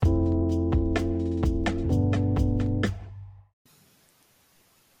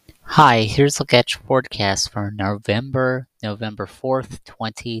Hi, here's a look at your forecast for November 4th,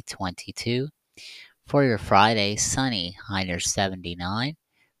 2022. For your Friday, sunny, high near 79.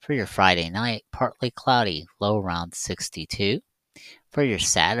 For your Friday night, partly cloudy, low around 62. For your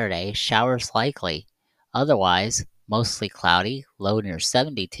Saturday, showers likely. Otherwise, mostly cloudy, low near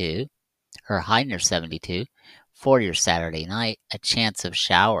 72, or high near 72. For your Saturday night, a chance of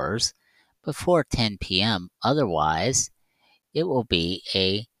showers before 10 p.m. Otherwise, it will be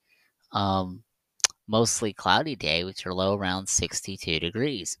a um, mostly cloudy day with your low around 62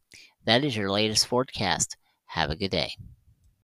 degrees. That is your latest forecast. Have a good day.